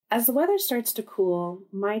As the weather starts to cool,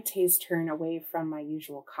 my tastes turn away from my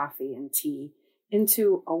usual coffee and tea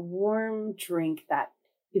into a warm drink that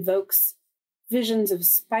evokes visions of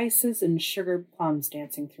spices and sugar plums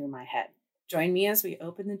dancing through my head. Join me as we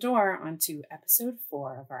open the door onto episode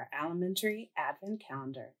 4 of our Alimentary Advent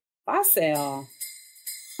Calendar, Wassail.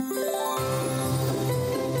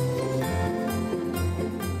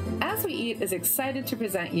 As We Eat is excited to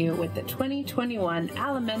present you with the 2021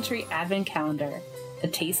 Alimentary Advent Calendar, a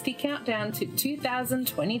tasty countdown to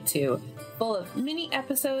 2022, full of mini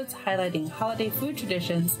episodes highlighting holiday food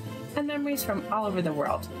traditions and memories from all over the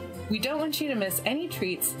world. We don't want you to miss any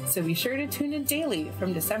treats, so be sure to tune in daily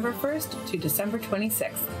from December 1st to December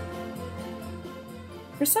 26th.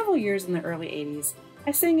 For several years in the early 80s, I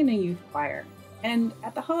sang in a youth choir, and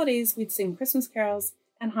at the holidays, we'd sing Christmas carols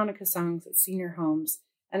and Hanukkah songs at senior homes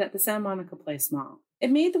and at the Santa Monica Place Mall. It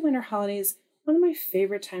made the winter holidays one of my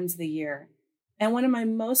favorite times of the year, and one of my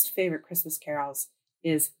most favorite Christmas carols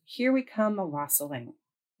is Here We Come A-Wassailing.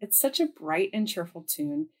 It's such a bright and cheerful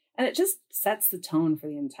tune, and it just sets the tone for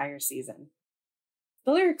the entire season.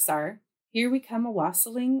 The lyrics are, here we come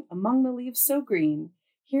a-wassailing among the leaves so green.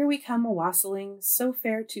 Here we come a-wassailing, so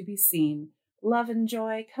fair to be seen. Love and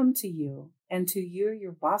joy come to you, and to you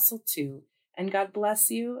your wassail too. And God bless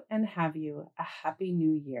you and have you a happy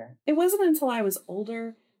new year. It wasn't until I was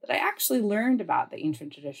older that I actually learned about the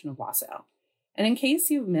ancient tradition of wassail. And in case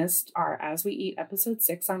you've missed our As We Eat episode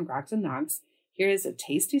 6 on grogs and nogs, here is a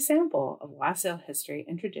tasty sample of wassail history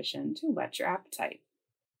and tradition to whet your appetite.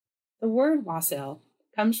 The word wassail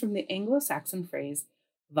comes from the Anglo-Saxon phrase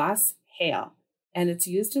was hael, and it's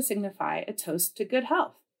used to signify a toast to good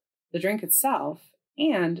health, the drink itself,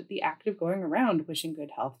 and the act of going around wishing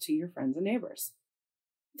good health to your friends and neighbors.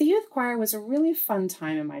 The youth choir was a really fun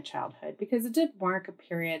time in my childhood because it did mark a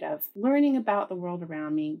period of learning about the world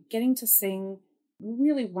around me, getting to sing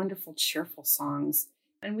really wonderful, cheerful songs.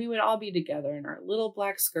 And we would all be together in our little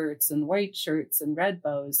black skirts and white shirts and red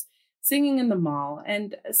bows, singing in the mall,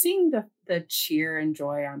 and seeing the cheer and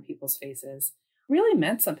joy on people's faces really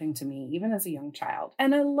meant something to me, even as a young child.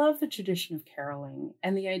 And I love the tradition of caroling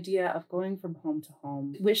and the idea of going from home to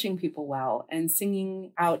home, wishing people well, and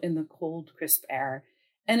singing out in the cold, crisp air.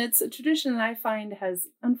 And it's a tradition that I find has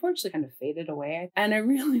unfortunately kind of faded away. And I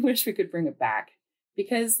really wish we could bring it back,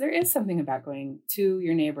 because there is something about going to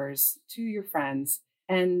your neighbors, to your friends,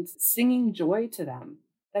 and singing joy to them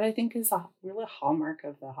that I think is a really hallmark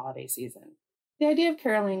of the holiday season. The idea of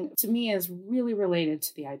caroling to me is really related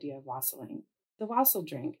to the idea of wassailing. The wassail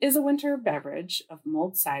drink is a winter beverage of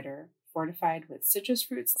mulled cider fortified with citrus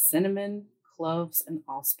fruits, cinnamon, cloves, and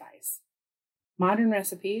allspice. Modern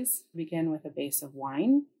recipes begin with a base of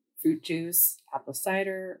wine, fruit juice, apple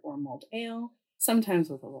cider, or mulled ale, sometimes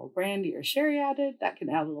with a little brandy or sherry added that can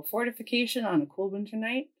add a little fortification on a cool winter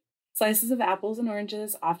night. Slices of apples and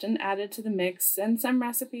oranges often added to the mix, and some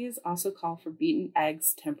recipes also call for beaten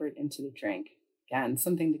eggs tempered into the drink. Again,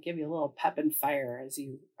 something to give you a little pep and fire as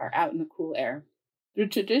you are out in the cool air. The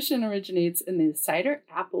tradition originates in the cider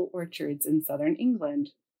apple orchards in southern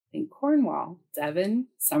England. In Cornwall, Devon,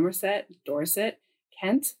 Somerset, Dorset,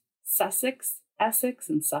 Kent, Sussex, Essex,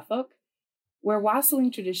 and Suffolk, where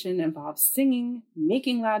wassailing tradition involves singing,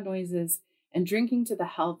 making loud noises, and drinking to the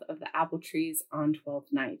health of the apple trees on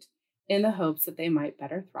 12th night, in the hopes that they might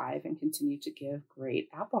better thrive and continue to give great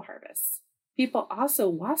apple harvests. People also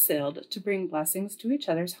wassailed to bring blessings to each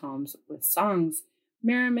other's homes with songs,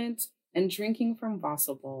 merriment, and drinking from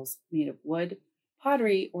wassail bowls made of wood,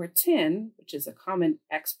 pottery, or tin, which is a common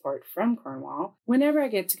export from Cornwall. Whenever I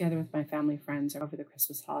get together with my family friends over the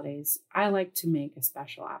Christmas holidays, I like to make a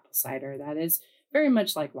special apple cider that is very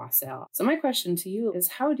much like wassail. So my question to you is,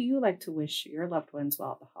 how do you like to wish your loved ones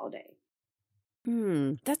well at the holiday?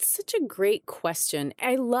 That's such a great question.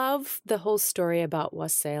 I love the whole story about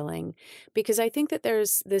wassailing because I think that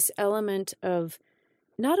there's this element of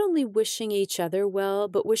not only wishing each other well,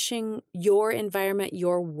 but wishing your environment,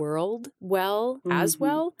 your world well as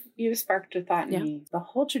well. You sparked a thought in me. The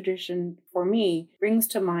whole tradition, for me, brings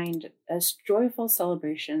to mind a joyful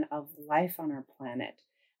celebration of life on our planet.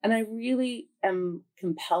 And I really am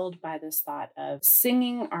compelled by this thought of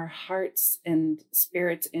singing our hearts and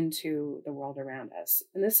spirits into the world around us.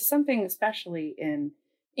 And this is something, especially in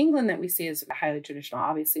England, that we see as highly traditional,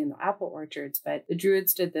 obviously in the apple orchards, but the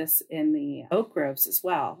Druids did this in the oak groves as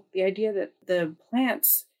well. The idea that the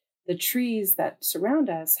plants, the trees that surround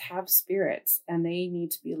us have spirits, and they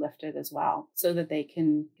need to be lifted as well so that they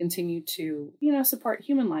can continue to, support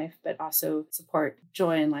human life, but also support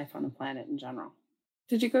joy and life on the planet in general.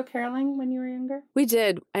 Did you go caroling when you were younger? We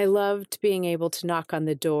did. I loved being able to knock on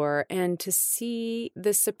the door and to see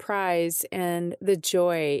the surprise and the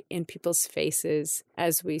joy in people's faces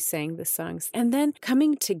as we sang the songs. And then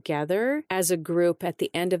coming together as a group at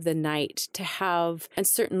the end of the night to have, and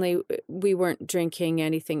certainly we weren't drinking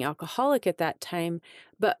anything alcoholic at that time,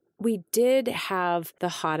 but we did have the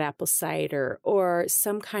hot apple cider or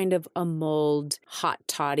some kind of a mulled hot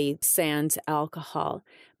toddy sans alcohol.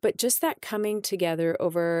 But just that coming together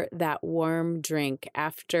over that warm drink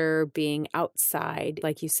after being outside,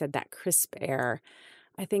 like you said, that crisp air,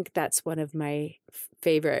 I think that's one of my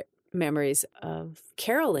favorite memories of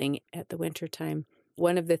caroling at the wintertime.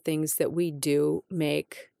 One of the things that we do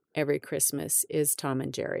make every Christmas is Tom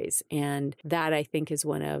and Jerry's. And that, I think, is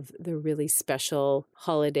one of the really special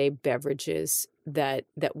holiday beverages that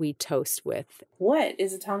we toast with. What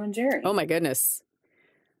is a Tom and Jerry? Oh, my goodness.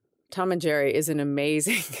 Tom and Jerry is an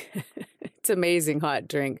amazing, it's amazing hot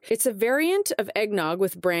drink. It's a variant of eggnog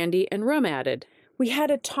with brandy and rum added. We had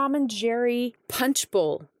a Tom and Jerry punch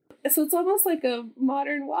bowl. So it's almost like a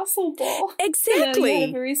modern wassail bowl. Exactly. You had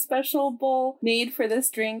a very special bowl made for this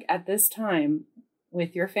drink at this time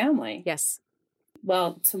with your family. Yes.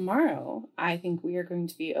 Well, tomorrow, I think we are going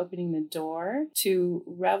to be opening the door to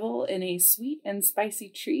revel in a sweet and spicy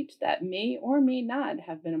treat that may or may not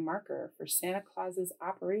have been a marker for Santa Claus's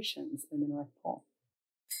operations in the North Pole.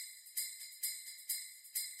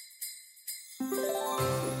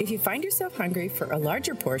 If you find yourself hungry for a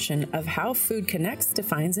larger portion of how food connects,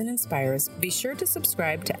 defines, and inspires, be sure to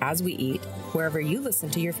subscribe to As We Eat, wherever you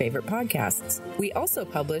listen to your favorite podcasts. We also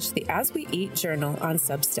publish the As We Eat journal on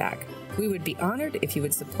Substack. We would be honored if you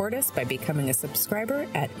would support us by becoming a subscriber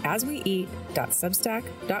at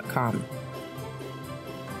asweeat.substack.com.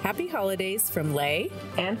 Happy holidays from Lay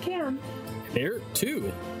and Cam. Eric,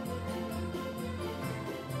 too.